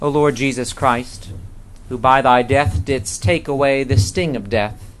O Lord Jesus Christ, who by thy death didst take away the sting of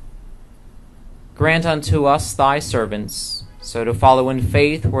death, grant unto us thy servants so to follow in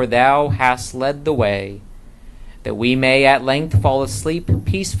faith where thou hast led the way, that we may at length fall asleep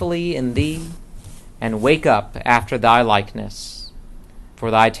peacefully in thee, and wake up after thy likeness. For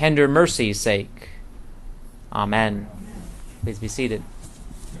thy tender mercy's sake. Amen. Please be seated.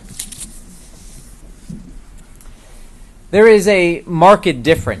 There is a marked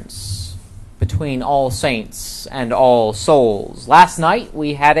difference between All Saints and All Souls. Last night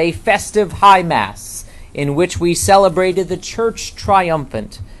we had a festive high mass in which we celebrated the Church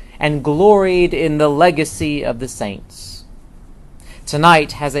triumphant and gloried in the legacy of the saints.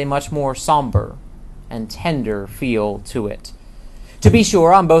 Tonight has a much more somber and tender feel to it. To be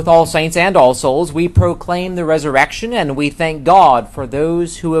sure, on both All Saints and All Souls, we proclaim the resurrection and we thank God for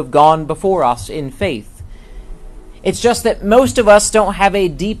those who have gone before us in faith. It's just that most of us don't have a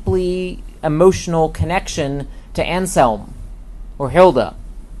deeply emotional connection to Anselm or Hilda.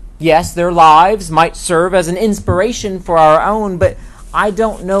 Yes, their lives might serve as an inspiration for our own, but I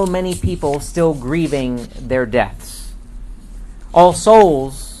don't know many people still grieving their deaths. All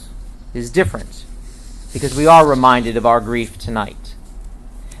Souls is different because we are reminded of our grief tonight.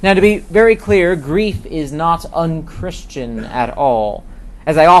 Now, to be very clear, grief is not unchristian at all.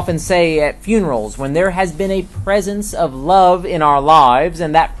 As I often say at funerals, when there has been a presence of love in our lives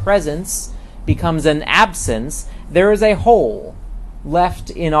and that presence becomes an absence, there is a hole left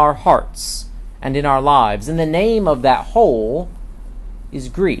in our hearts and in our lives. And the name of that hole is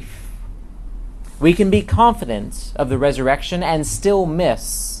grief. We can be confident of the resurrection and still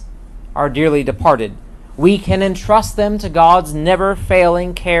miss our dearly departed. We can entrust them to God's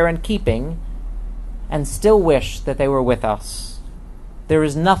never-failing care and keeping and still wish that they were with us. There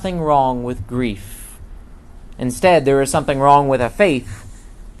is nothing wrong with grief. Instead, there is something wrong with a faith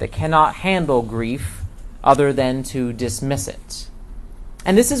that cannot handle grief other than to dismiss it.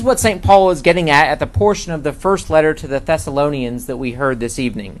 And this is what St. Paul is getting at the portion of the first letter to the Thessalonians that we heard this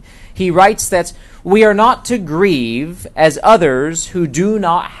evening. He writes that we are not to grieve as others who do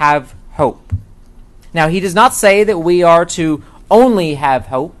not have hope. Now, he does not say that we are to only have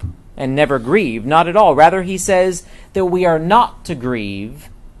hope and never grieve. Not at all. Rather, he says that we are not to grieve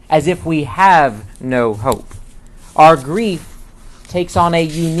as if we have no hope. Our grief takes on a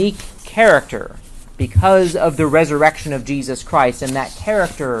unique character because of the resurrection of Jesus Christ, and that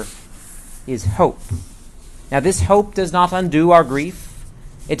character is hope. Now, this hope does not undo our grief.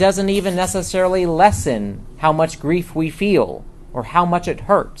 It doesn't even necessarily lessen how much grief we feel or how much it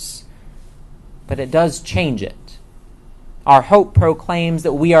hurts, but it does change it. Our hope proclaims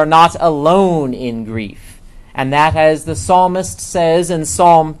that we are not alone in grief, and that, as the psalmist says in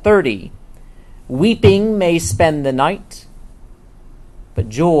Psalm 30, weeping may spend the night, but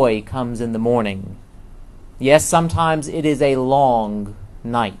joy comes in the morning. Yes, sometimes it is a long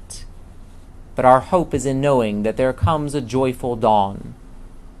night, but our hope is in knowing that there comes a joyful dawn.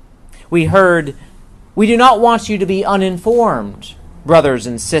 We heard, we do not want you to be uninformed, brothers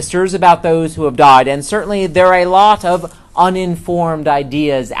and sisters, about those who have died, and certainly there are a lot of uninformed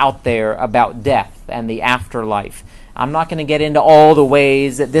ideas out there about death and the afterlife. I'm not going to get into all the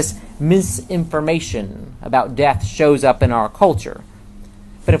ways that this misinformation about death shows up in our culture.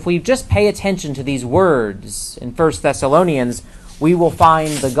 But if we just pay attention to these words in 1 Thessalonians, we will find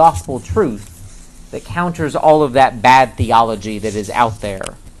the gospel truth that counters all of that bad theology that is out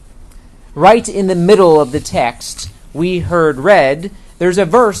there. Right in the middle of the text we heard read, there's a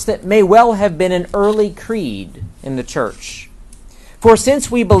verse that may well have been an early creed in the church. For since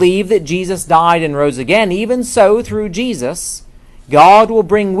we believe that Jesus died and rose again, even so through Jesus, God will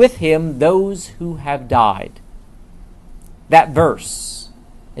bring with him those who have died. That verse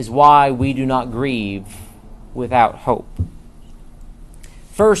is why we do not grieve without hope.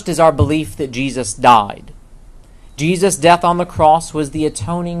 First is our belief that Jesus died. Jesus' death on the cross was the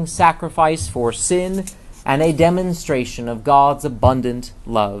atoning sacrifice for sin and a demonstration of God's abundant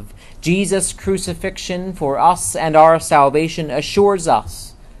love. Jesus' crucifixion for us and our salvation assures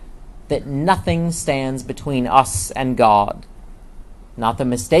us that nothing stands between us and God. Not the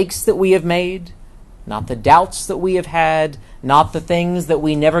mistakes that we have made, not the doubts that we have had, not the things that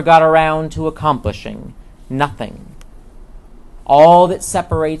we never got around to accomplishing. Nothing. All that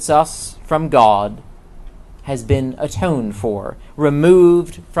separates us from God has been atoned for,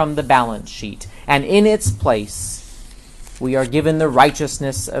 removed from the balance sheet, and in its place we are given the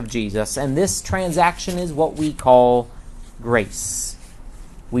righteousness of Jesus. And this transaction is what we call grace.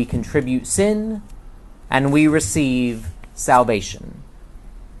 We contribute sin and we receive salvation.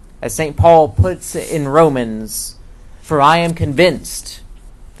 As St. Paul puts it in Romans, "For I am convinced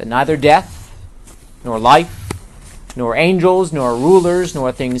that neither death, nor life, nor angels, nor rulers,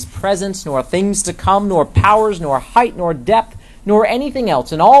 nor things present, nor things to come, nor powers, nor height, nor depth, nor anything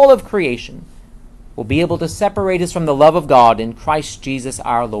else in all of creation will be able to separate us from the love of God in Christ Jesus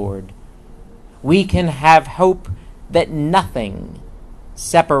our Lord. We can have hope that nothing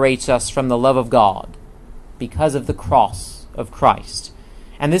separates us from the love of God because of the cross of Christ.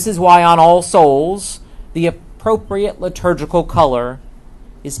 And this is why on All Souls, the appropriate liturgical color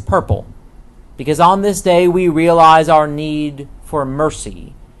is purple, because on this day we realize our need for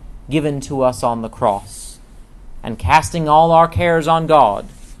mercy given to us on the cross. And casting all our cares on God,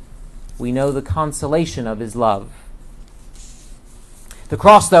 we know the consolation of his love. The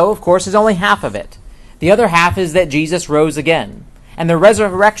cross, though, of course, is only half of it. The other half is that Jesus rose again. And the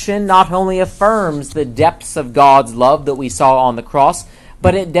resurrection not only affirms the depths of God's love that we saw on the cross,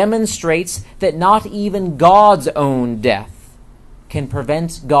 but it demonstrates that not even God's own death can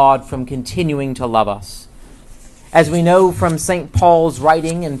prevent God from continuing to love us. As we know from St. Paul's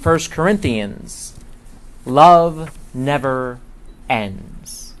writing in 1 Corinthians, love never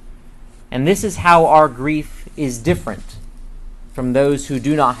ends. And this is how our grief is different from those who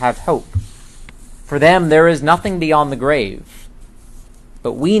do not have hope. For them there is nothing beyond the grave.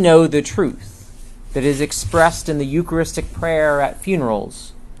 But we know the truth that is expressed in the Eucharistic prayer at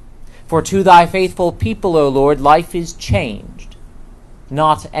funerals. For to thy faithful people, O Lord, life is changed,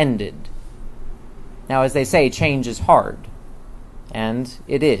 not ended. Now, as they say, change is hard. And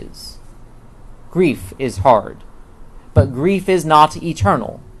it is. Grief is hard. But grief is not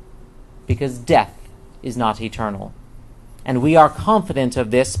eternal, because death is not eternal. And we are confident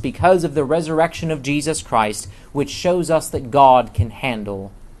of this because of the resurrection of Jesus Christ, which shows us that God can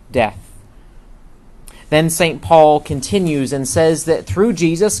handle death. Then St. Paul continues and says that through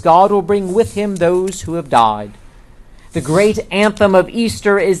Jesus, God will bring with him those who have died. The great anthem of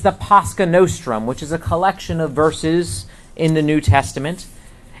Easter is the Pascha Nostrum, which is a collection of verses in the New Testament.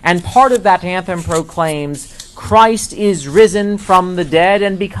 And part of that anthem proclaims, Christ is risen from the dead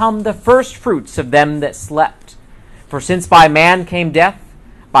and become the first fruits of them that slept. For since by man came death,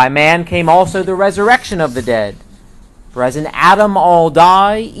 by man came also the resurrection of the dead. For as in Adam all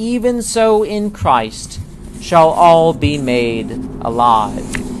die, even so in Christ shall all be made alive.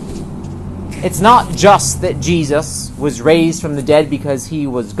 It's not just that Jesus was raised from the dead because he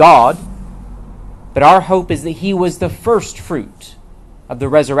was God, but our hope is that he was the first fruit of the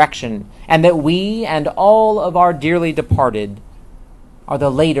resurrection, and that we and all of our dearly departed are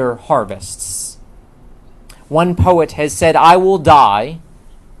the later harvests. One poet has said, I will die,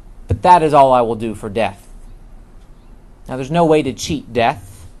 but that is all I will do for death. Now, there's no way to cheat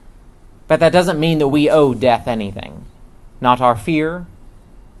death, but that doesn't mean that we owe death anything. Not our fear,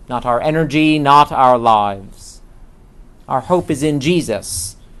 not our energy, not our lives. Our hope is in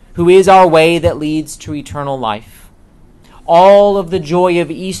Jesus, who is our way that leads to eternal life. All of the joy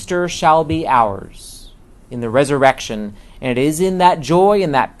of Easter shall be ours in the resurrection, and it is in that joy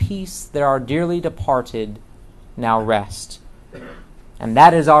and that peace that our dearly departed now rest. And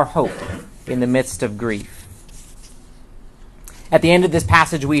that is our hope in the midst of grief. At the end of this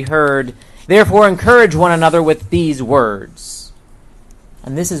passage we heard, therefore encourage one another with these words.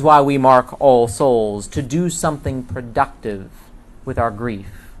 And this is why we mark All Souls, to do something productive with our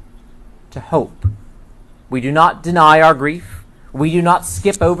grief, to hope. We do not deny our grief. We do not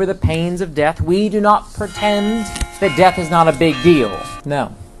skip over the pains of death. We do not pretend that death is not a big deal.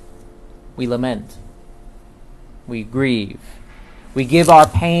 No. We lament. We grieve. We give our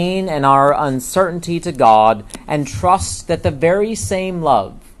pain and our uncertainty to God and trust that the very same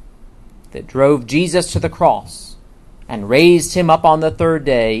love that drove Jesus to the cross and raised him up on the third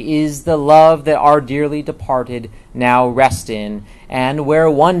day is the love that our dearly departed now rest in, and where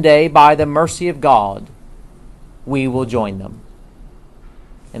one day, by the mercy of God, we will join them.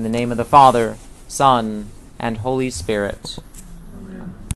 In the name of the Father, Son, and Holy Spirit.